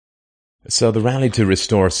So the rally to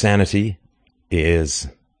restore sanity is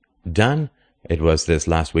done. It was this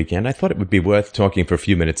last weekend. I thought it would be worth talking for a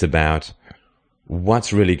few minutes about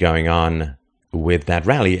what's really going on with that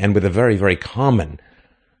rally and with a very, very common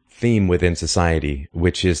theme within society,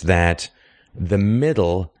 which is that the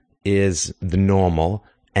middle is the normal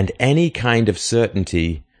and any kind of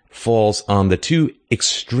certainty falls on the two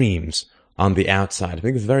extremes on the outside. I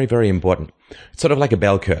think it's very, very important. It's sort of like a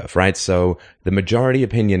bell curve, right? So the majority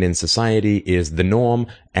opinion in society is the norm,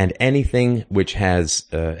 and anything which has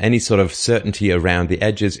any sort of certainty around the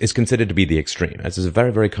edges is considered to be the extreme. This is a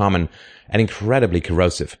very, very common and incredibly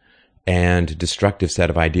corrosive and destructive set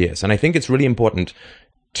of ideas. And I think it's really important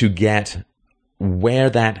to get where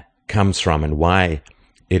that comes from and why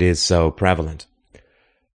it is so prevalent.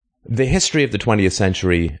 The history of the 20th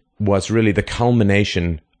century was really the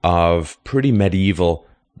culmination of pretty medieval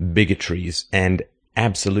bigotries and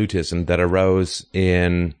absolutism that arose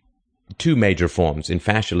in two major forms, in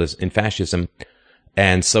fascism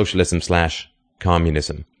and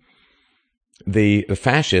socialism/communism. The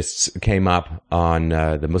fascists came up on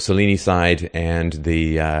the Mussolini side, and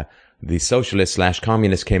the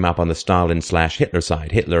socialist/communists came up on the Stalin/Hitler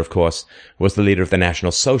side. Hitler, of course, was the leader of the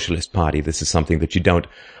National Socialist Party. This is something that you don't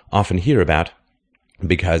often hear about,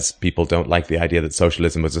 because people don't like the idea that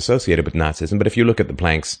socialism was associated with Nazism. But if you look at the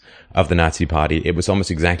planks of the Nazi Party, it was almost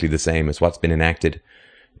exactly the same as what's been enacted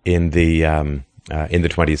in the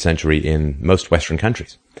 20th century in most Western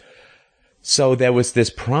countries. So there was this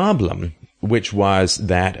problem, which was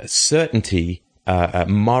that certainty,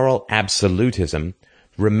 moral absolutism,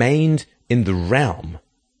 remained in the realm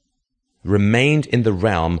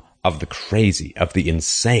of the crazy, of the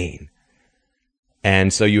insane.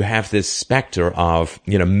 And so you have this specter of,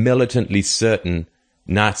 militantly certain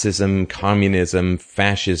Nazism, communism,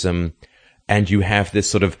 fascism, and you have this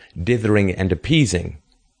sort of dithering and appeasing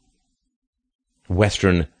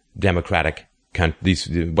Western democratic countries.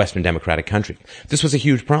 This was a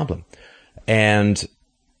huge problem. And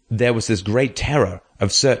there was this great terror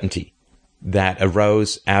of certainty that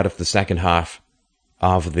arose out of the second half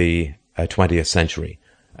of the 20th century,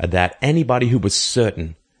 that anybody who was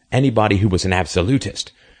certain, anybody who was an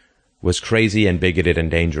absolutist, was crazy and bigoted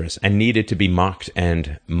and dangerous and needed to be mocked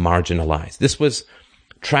and marginalized. This was,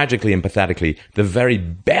 tragically and pathetically, the very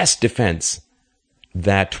best defense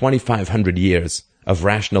that 2,500 years of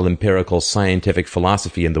rational, empirical, scientific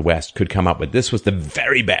philosophy in the West could come up with. This was the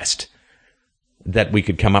very best that we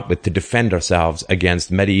could come up with to defend ourselves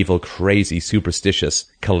against medieval, crazy, superstitious,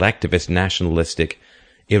 collectivist, nationalistic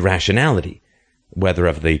irrationality, whether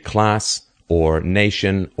of the class or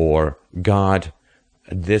nation or God.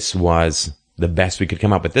 This was the best we could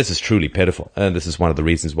come up with. This is truly pitiful. And this is one of the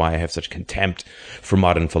reasons why I have such contempt for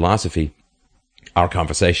modern philosophy. Our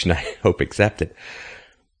conversation, I hope, accepted.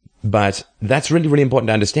 But that's really, really important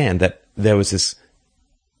to understand, that there was this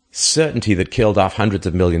certainty that killed off hundreds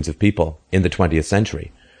of millions of people in the 20th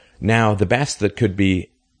century. Now, the best that could be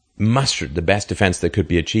mustered, the best defense that could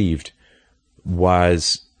be achieved,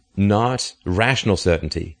 was not rational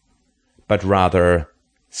certainty, but rather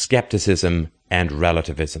skepticism and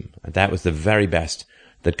relativism. And that was the very best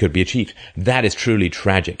that could be achieved. That is truly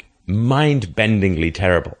tragic, mind-bendingly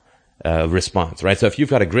terrible response, right? So if you've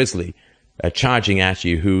got a grizzly charging at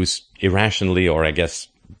you who's irrationally, or I guess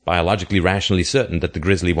biologically rationally certain that the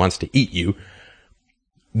grizzly wants to eat you,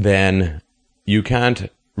 then you can't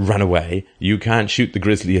run away. You can't shoot the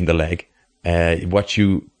grizzly in the leg. What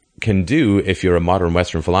you can do, if you're a modern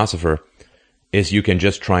Western philosopher, is you can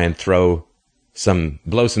just try and blow some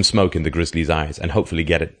smoke in the grizzly's eyes and hopefully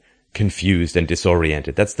get it confused and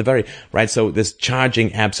disoriented. That's the very, right? So this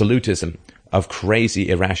charging absolutism of crazy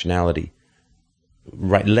irrationality,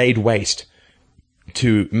 right, laid waste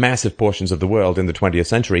to massive portions of the world in the 20th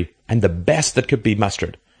century. And the best that could be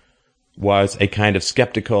mustered was a kind of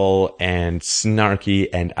skeptical and snarky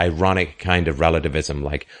and ironic kind of relativism,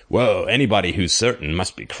 like, whoa, anybody who's certain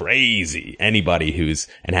must be crazy. Anybody who's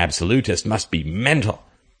an absolutist must be mental.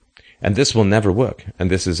 And this will never work.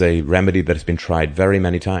 And this is a remedy that has been tried very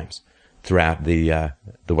many times throughout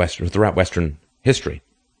throughout Western history.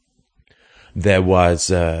 There was,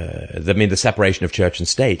 the separation of church and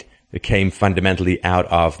state. It came fundamentally out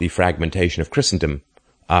of the fragmentation of Christendom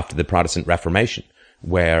after the Protestant Reformation,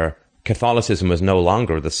 where Catholicism was no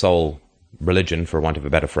longer the sole religion, for want of a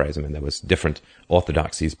better phrase. I mean, there was different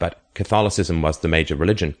orthodoxies, but Catholicism was the major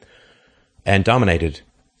religion and dominated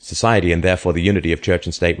society, and therefore the unity of church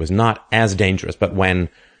and state was not as dangerous. But when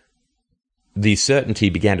the certainty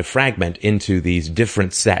began to fragment into these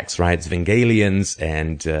different sects, right? Zwinglians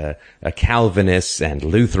and Calvinists and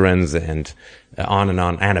Lutherans and on,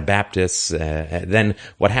 Anabaptists. Then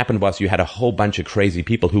what happened was you had a whole bunch of crazy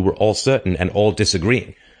people who were all certain and all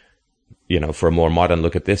disagreeing. For a more modern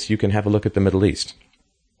look at this, you can have a look at the Middle East.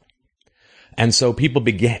 And so people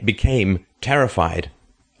became terrified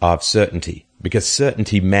of certainty, because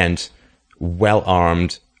certainty meant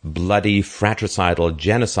well-armed, bloody, fratricidal,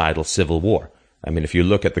 genocidal civil war. I mean, if you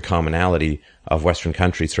look at the commonality of Western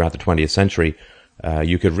countries throughout the 20th century,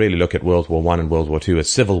 you could really look at World War I and World War II as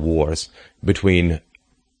civil wars between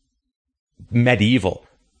medieval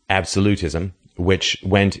absolutism, which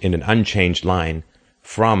went in an unchanged line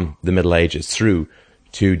from the Middle Ages through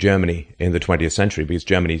to Germany in the 20th century, because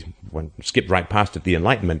Germany skipped right past it, the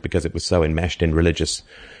Enlightenment, because it was so enmeshed in religious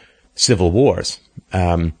civil wars.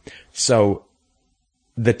 So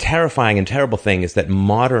the terrifying and terrible thing is that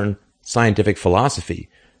modern scientific philosophy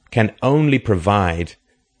can only provide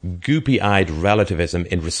goopy-eyed relativism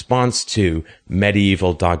in response to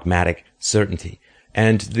medieval dogmatic certainty.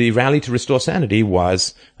 And the rally to restore sanity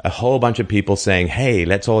was a whole bunch of people saying, hey,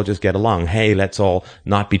 let's all just get along. Hey, let's all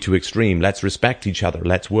not be too extreme. Let's respect each other.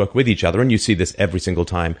 Let's work with each other. And you see this every single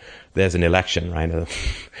time there's an election, right? The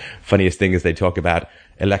funniest thing is they talk about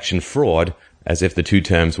election fraud as if the two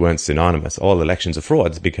terms weren't synonymous. All elections are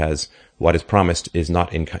frauds because what is promised is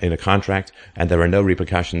not in a contract, and there are no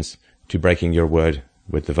repercussions to breaking your word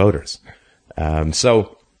with the voters.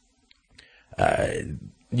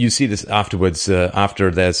 You see this afterwards, after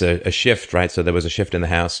there's a shift, right? So there was a shift in the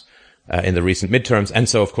House in the recent midterms. And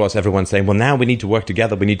so, of course, everyone's saying, well, now we need to work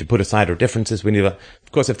together. We need to put aside our differences.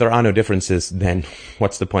 Of course, if there are no differences, then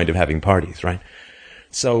what's the point of having parties, right?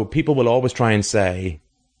 So people will always try and say,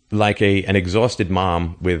 like an exhausted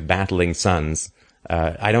mom with battling sons,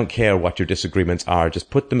 I don't care what your disagreements are. Just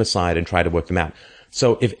put them aside and try to work them out.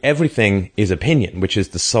 So if everything is opinion, which is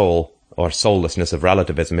the soul or soullessness of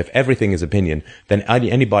relativism, if everything is opinion, then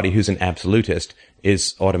anybody who's an absolutist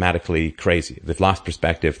is automatically crazy. They've lost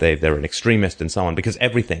perspective, they're an extremist and so on, because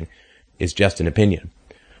everything is just an opinion.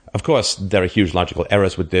 Of course, there are huge logical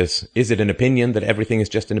errors with this. Is it an opinion that everything is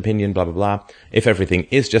just an opinion, blah, blah, blah? If everything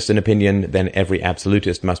is just an opinion, then every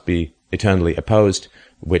absolutist must be eternally opposed,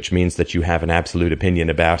 which means that you have an absolute opinion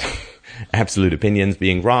about absolute opinions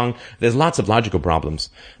being wrong. There's lots of logical problems,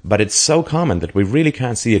 but it's so common that we really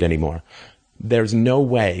can't see it anymore. There's no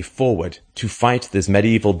way forward to fight this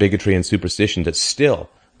medieval bigotry and superstition that still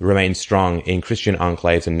remains strong in Christian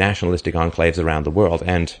enclaves and nationalistic enclaves around the world,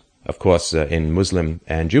 and, of course, in Muslim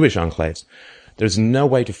and Jewish enclaves. There's no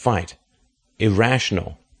way to fight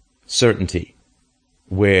irrational certainty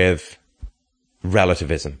with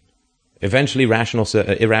relativism. Eventually,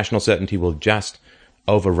 irrational certainty will just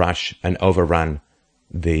overrush and overrun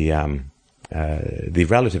the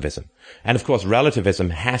relativism. And of course,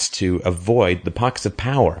 relativism has to avoid the pockets of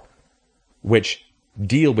power which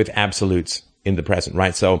deal with absolutes in the present,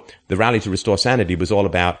 right? So the rally to restore sanity was all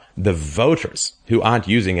about the voters who aren't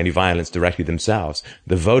using any violence directly themselves.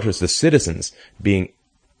 The voters, the citizens, being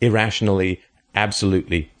irrationally,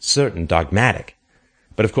 absolutely certain, dogmatic.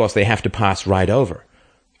 But of course, they have to pass right over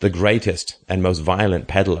the greatest and most violent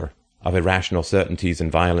peddler of irrational certainties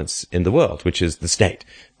and violence in the world, which is the state,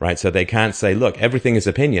 right? So they can't say, look, everything is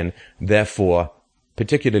opinion, therefore,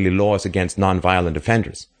 particularly laws against non-violent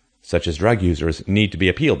offenders, such as drug users, need to be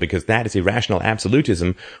appealed, because that is irrational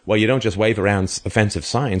absolutism, where you don't just wave around offensive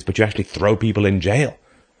signs, but you actually throw people in jail.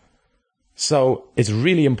 So it's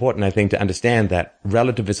really important, I think, to understand that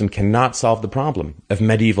relativism cannot solve the problem of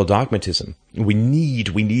medieval dogmatism. We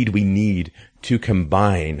need to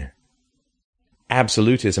combine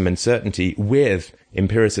absolutism and certainty with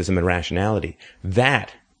empiricism and rationality.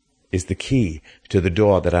 That is the key to the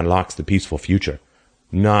door that unlocks the peaceful future,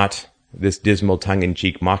 not this dismal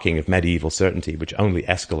tongue-in-cheek mocking of medieval certainty, which only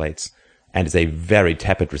escalates and is a very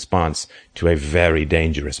tepid response to a very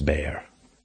dangerous bear.